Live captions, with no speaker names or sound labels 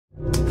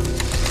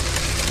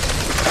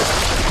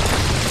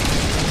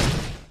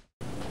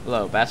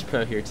Hello, Bass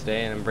Pro here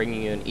today, and I'm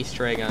bringing you an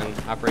Easter egg on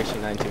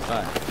Operation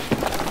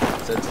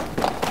 925. So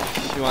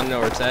if you want to know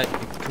where it's at, you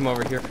can come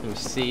over here from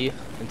C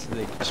into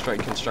the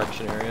destroyed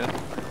construction area.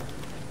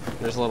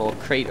 There's a little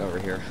crate over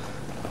here.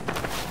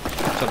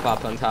 Jump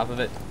up on top of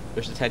it.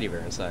 There's a teddy bear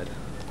inside.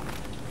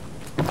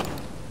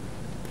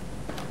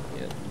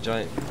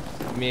 Yeah,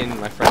 me and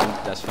my friend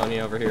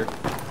Dasfonia over here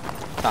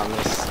found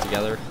this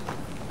together.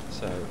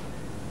 So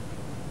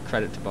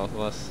credit to both of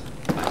us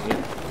finding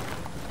it.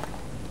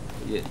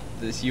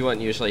 You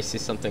wouldn't usually see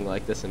something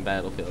like this in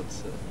Battlefield,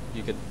 so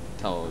you could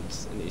tell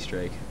it's an Easter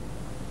egg.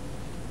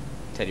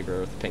 Teddy bear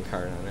with a pink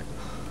heart on it.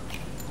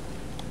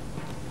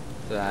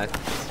 So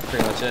that's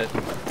pretty much it.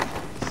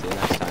 See you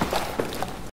next time.